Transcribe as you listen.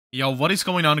Yo, what is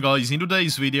going on, guys? In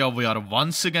today's video, we are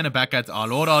once again back at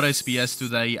Alora RSPS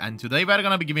today, and today we're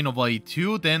gonna be giving away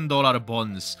two $10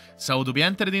 bonds. So to be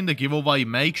entered in the giveaway,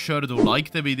 make sure to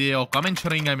like the video, comment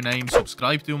sharing my name,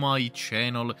 subscribe to my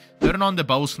channel, turn on the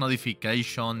post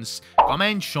notifications,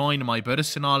 comment join my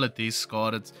personal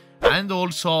Discord, and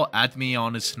also add me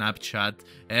on Snapchat,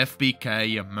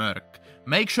 FBK Merk.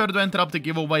 Make sure to enter up the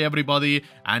giveaway, everybody,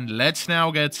 and let's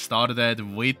now get started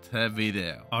with the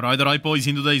video. Alright boys,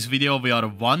 in today's video we are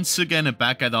once again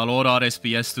back at Alora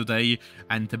RSPS today,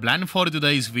 and the plan for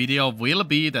today's video will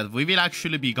be that we will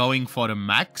actually be going for a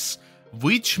max,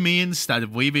 which means that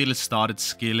we will start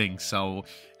skilling. So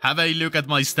have a look at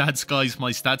my stats, guys. My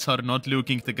stats are not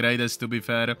looking the greatest, to be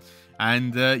fair.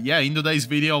 And yeah, in today's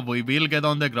video we will get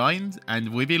on the grind and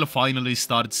we will finally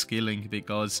start skilling,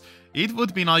 because it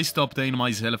would be nice to obtain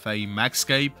myself a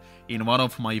maxscape in one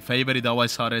of my favorite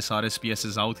OSRS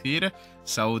RSPSs out here.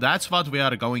 So that's what we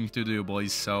are going to do,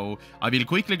 boys. So I will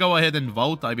quickly go ahead and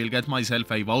vote. I will get myself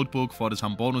a vote book for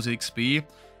some bonus XP.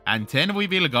 And then we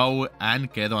will go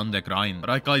and get on the grind.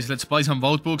 Alright guys, let's buy some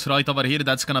vote books right over here.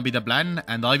 That's gonna be the plan.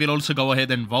 And I will also go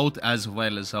ahead and vote as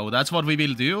well. So that's what we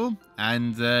will do.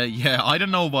 And yeah, I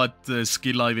don't know what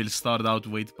skill I will start out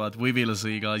with, but we will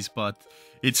see, guys. But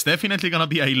it's definitely gonna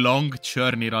be a long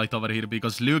journey right over here,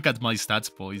 because look at my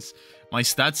stats, boys. My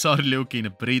stats are looking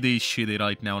pretty shitty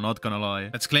right now, not gonna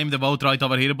lie. Let's claim the vote right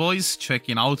over here, boys.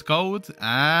 Checking out code.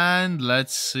 And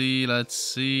let's see.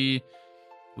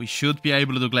 We should be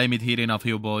able to claim it here in a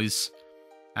few, boys.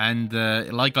 And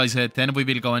like I said, then we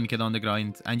will go and get on the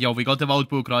grind. And yo, we got the vote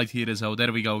book right here, so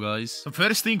there we go, guys. So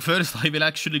first thing first, I will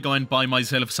actually go and buy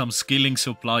myself some skilling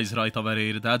supplies right over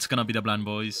here. That's gonna be the plan,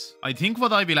 boys. I think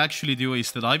what I will actually do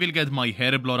is that I will get my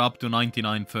herblore up to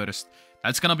 99 first.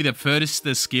 That's gonna be the first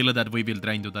skill that we will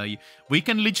train today. We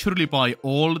can literally buy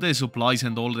all the supplies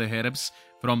and all the herbs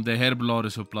from the herblore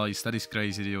supplies. That is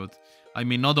crazy, dude. I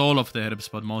mean, not all of the herbs,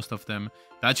 but most of them.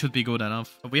 That should be good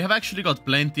enough. We have actually got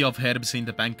plenty of herbs in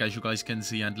the bank, as you guys can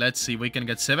see. And let's see, we can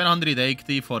get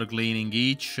 780 for cleaning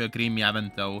each creamy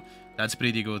event, though. That's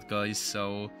pretty good, guys.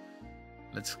 So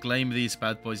let's claim these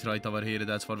bad boys right over here.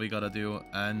 That's what we gotta do.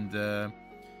 And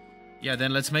yeah,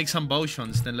 then let's make some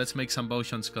potions.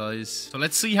 Guys. So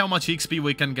let's see how much XP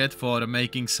we can get for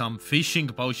making some fishing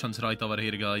potions right over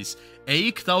here, guys.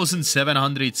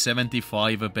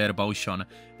 8,775 per potion.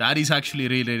 That is actually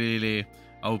really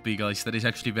OP, guys. That is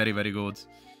actually very good.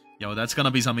 Yo, that's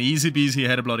gonna be some easy peasy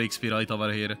herblore XP right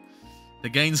over here. The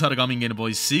gains are coming in,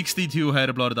 boys. 62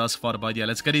 herblore thus far, but yeah,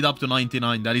 let's get it up to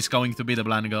 99. That is going to be the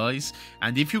plan, guys.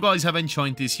 And if you guys haven't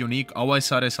joined this unique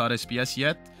OSRS RSPS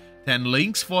yet, then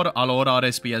links for Alora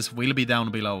RSPS will be down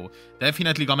below.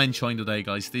 Definitely come and join today,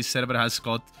 guys. This server has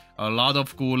got a lot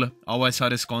of cool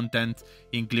OSRS content,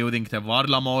 including the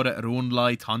Warlamore,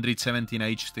 Runelight, 117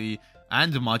 HD,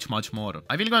 and much more.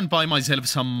 I will go and buy myself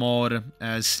some more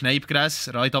snape grass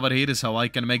right over here, so I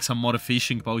can make some more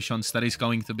fishing potions. That is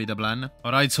going to be the plan.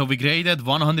 Alright, so we created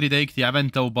 180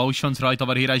 Avento potions right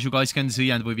over here, as you guys can see,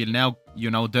 and we will now,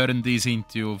 you know, turn these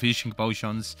into fishing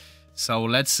potions. So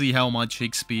let's see how much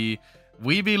XP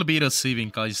we will be receiving,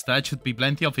 guys. That should be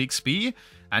plenty of XP.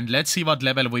 And let's see what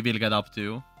level we will get up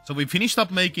to. So we finished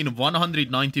up making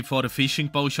 194 fishing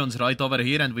potions right over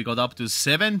here, and we got up to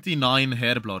 79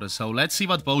 herblore. So let's see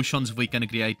what potions we can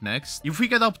create next. If we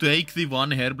get up to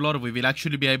 81 herblore, we will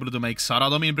actually be able to make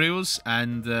Saradomin brews.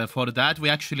 And for that, we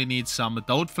actually need some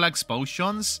Toadflax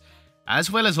potions,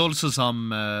 as well as also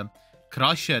some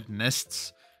crushed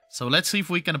nests. So let's see if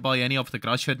we can buy any of the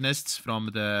crushed nests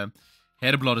from the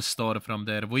herblore store from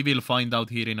there. We will find out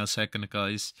here in a second,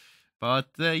 guys. But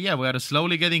yeah, we are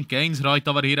slowly getting gains right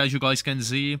over here, as you guys can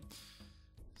see.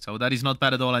 So that is not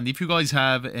bad at all. And if you guys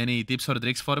have any tips or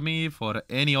tricks for me for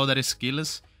any other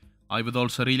skills, I would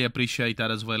also really appreciate that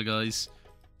as well, guys.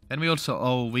 And we also,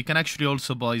 oh, we can actually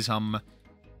also buy some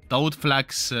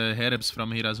Toadflax herbs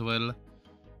from here as well.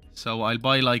 So I'll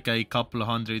buy like a couple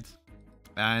hundred.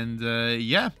 And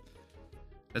yeah,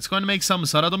 let's go and make some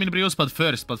Saradomin brews, but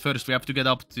first we have to get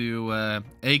up to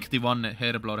 81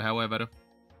 herblore, however.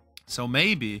 So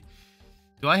maybe,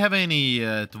 do I have any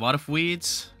dwarf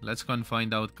weeds? Let's go and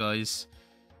find out, guys.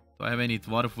 Do I have any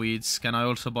dwarf weeds? Can I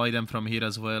also buy them from here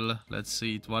as well? Let's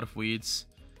see, dwarf weeds.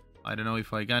 I don't know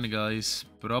if I can, guys.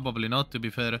 Probably not, to be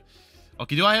fair.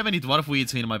 Okay, do I have any dwarf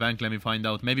weeds in my bank? Let me find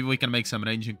out. Maybe we can make some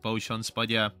ranging potions, but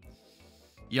yeah.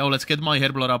 Yo, let's get my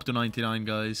herblore up to 99,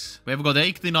 guys. We have got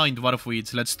 89 dwarf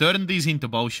weeds. Let's turn these into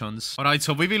potions. Alright,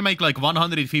 so we will make like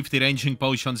 150 ranging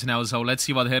potions now. So let's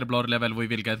see what herblore level we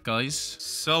will get, guys.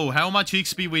 So how much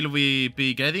XP will we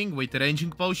be getting with the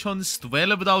ranging potions?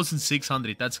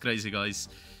 12,600. That's crazy, guys.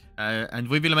 And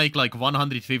we will make like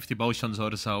 150 potions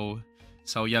or so.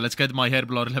 So yeah, let's get my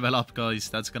herblore level up, guys.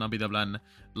 That's gonna be the plan.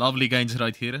 Lovely gains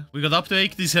right here. We got up to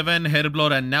 87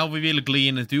 herblore, and now we will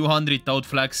glean 200 toad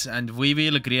flax, and we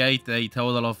will create a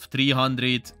total of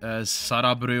 300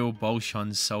 Sarabrew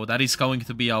potions. So that is going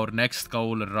to be our next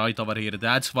goal right over here.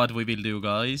 That's what we will do,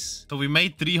 guys. So we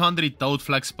made 300 toad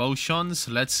flax potions.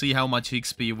 Let's see how much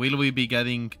XP will we be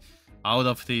getting out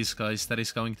of these, guys. That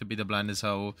is going to be the plan.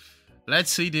 So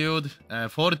let's see, dude.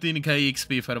 14k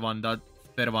XP for one.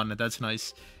 That's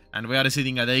nice. And we are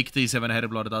sitting at 87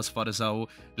 herblore thus far, so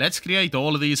let's create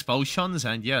all these potions,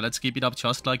 and yeah, let's keep it up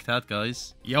just like that,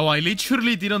 guys. Yo, I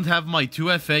literally didn't have my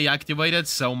 2FA activated,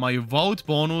 so my vote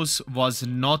bonus was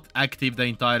not active the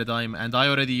entire time, and I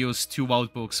already used 2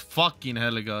 vote books. Fucking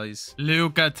hell, guys.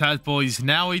 Look at that, boys.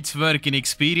 Now it's working.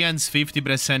 Experience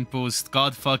 50% boost.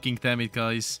 God fucking damn it,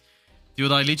 guys.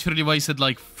 Dude, I literally wasted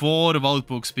like 4 vote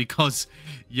books because,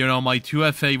 you know, my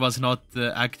 2FA was not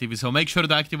active. So make sure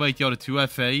to activate your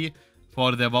 2FA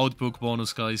for the vote book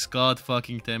bonus, guys. God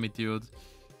fucking damn it, dude.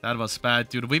 That was bad,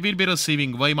 dude. We will be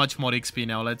receiving way much more XP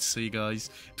now. Let's see, guys.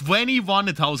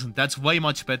 21,000. That's way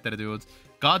much better, dude.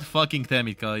 God fucking damn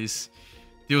it, guys.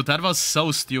 Dude, that was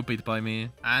so stupid by me.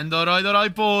 And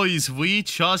alright, boys. We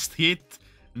just hit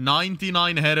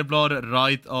 99 herblore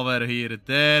right over here.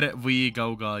 There we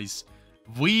go, guys.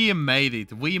 We made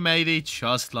it. We made it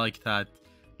just like that.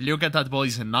 Look at that,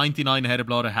 boys. 99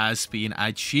 herblore has been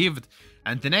achieved.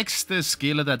 And the next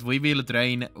skill that we will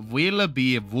train will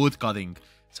be wood cutting.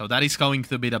 So that is going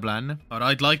to be the plan.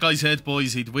 Alright, like I said,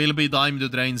 boys, it will be time to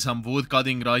train some wood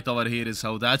cutting right over here.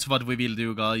 So that's what we will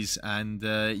do, guys. And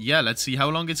yeah, let's see how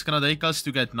long it's gonna take us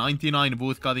to get 99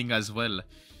 wood cutting as well.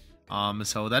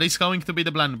 So that is going to be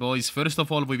the plan, boys. First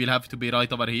of all, we will have to be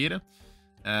right over here.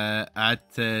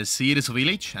 At Sears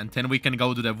village, and then we can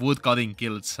go to the wood cutting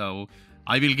guild. So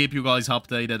I will keep you guys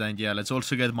updated, and yeah, let's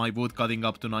also get my wood cutting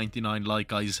up to 99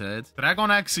 like I said.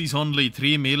 Dragon axe is only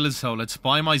 3 mil, so let's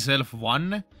buy myself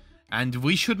 1, and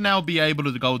we should now be able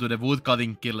to go to the wood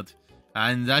cutting guild.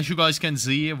 And as you guys can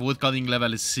see, wood cutting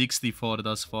level is 64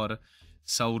 thus far,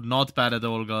 so not bad at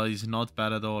all, guys, not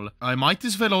bad at all. I might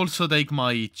as well also take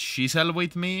my chisel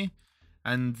with me.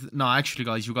 And no, actually,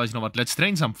 guys, you guys know what? Let's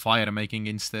train some fire making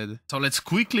instead. So let's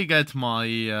quickly get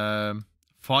my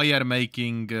fire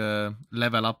making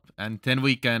level up, and then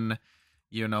we can,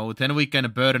 you know, then we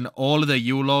can burn all the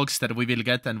U-logs that we will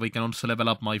get, and we can also level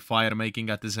up my fire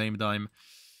making at the same time.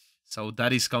 So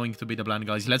that is going to be the plan,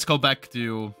 guys. Let's go back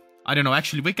to, I don't know,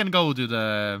 actually, we can go to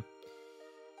the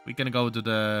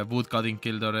wood cutting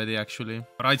guild already, actually.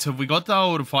 Alright, so we got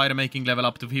our fire making level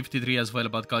up to 53 as well,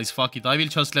 but guys, fuck it. I will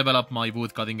just level up my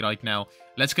wood cutting right now.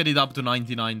 Let's get it up to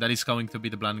 99. That is going to be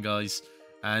the plan, guys.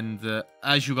 And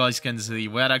as you guys can see,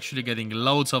 we're actually getting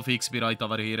loads of XP right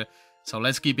over here. So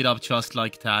let's keep it up just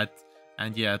like that.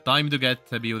 And yeah, time to get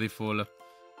a beautiful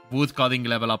wood cutting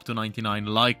level up to 99,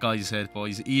 like I said,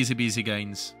 boys. Easy peasy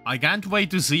gains. I can't wait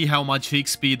to see how much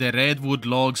XP the redwood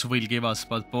logs will give us,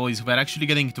 but boys, we're actually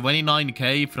getting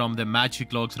 29k from the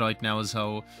magic logs right now,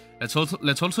 so let's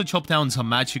also chop down some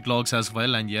magic logs as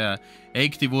well, and yeah,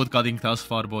 80 wood cutting thus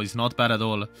far, boys. Not bad at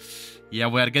all. Yeah,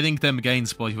 we're getting them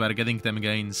gains, boys. We're getting them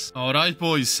gains. Alright,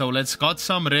 boys, so let's cut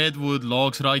some redwood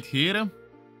logs right here.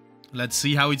 Let's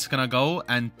see how it's gonna go,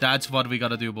 and that's what we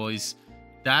gotta do, boys.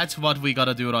 That's what we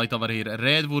gotta do right over here.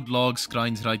 Redwood logs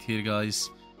grinds right here, guys.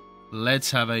 Let's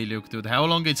have a look, dude. How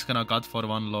long it's gonna cut for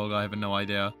one log? I have no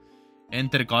idea.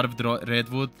 Enter carved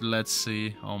redwood. Let's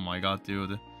see. Oh my god,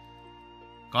 dude.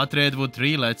 Cut redwood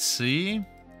 3. Let's see.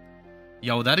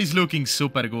 Yo, that is looking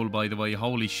super cool, by the way.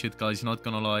 Holy shit, guys. Not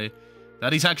gonna lie.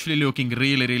 That is actually looking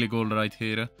really, really cool right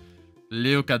here.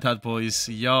 Look at that, boys.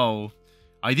 Yo.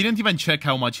 I didn't even check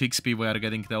how much XP we are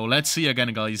getting, though. Let's see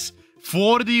again, guys.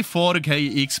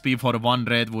 44k XP for one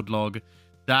redwood log.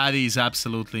 That is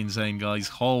absolutely insane, guys.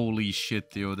 Holy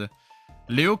shit, dude.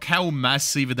 Look how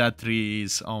massive that tree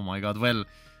is. Oh my god. Well,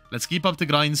 let's keep up the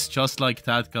grinds just like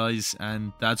that, guys.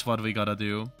 And that's what we gotta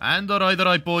do. And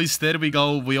alright, boys. There we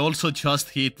go. We also just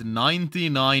hit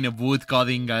 99 wood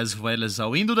cutting as well.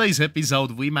 So in today's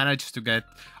episode, we managed to get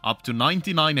up to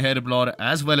 99 herblore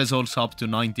as well as also up to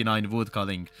 99 wood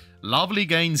cutting. Lovely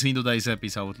gains in today's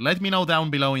episode. Let me know down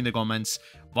below in the comments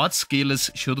what skills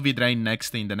should we train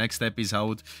next in the next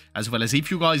episode, as well as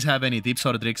if you guys have any tips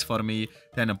or tricks for me,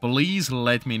 then please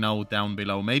let me know down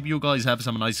below. Maybe you guys have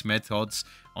some nice methods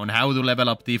on how to level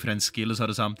up different skills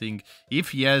or something.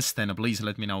 If yes, then please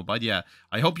let me know. But yeah,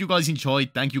 I hope you guys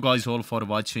enjoyed. Thank you guys all for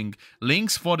watching.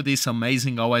 Links for this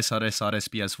amazing OSRS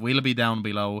RSPS will be down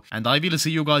below, and I will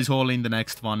see you guys all in the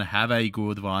next one. Have a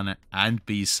good one and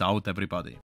peace out, everybody.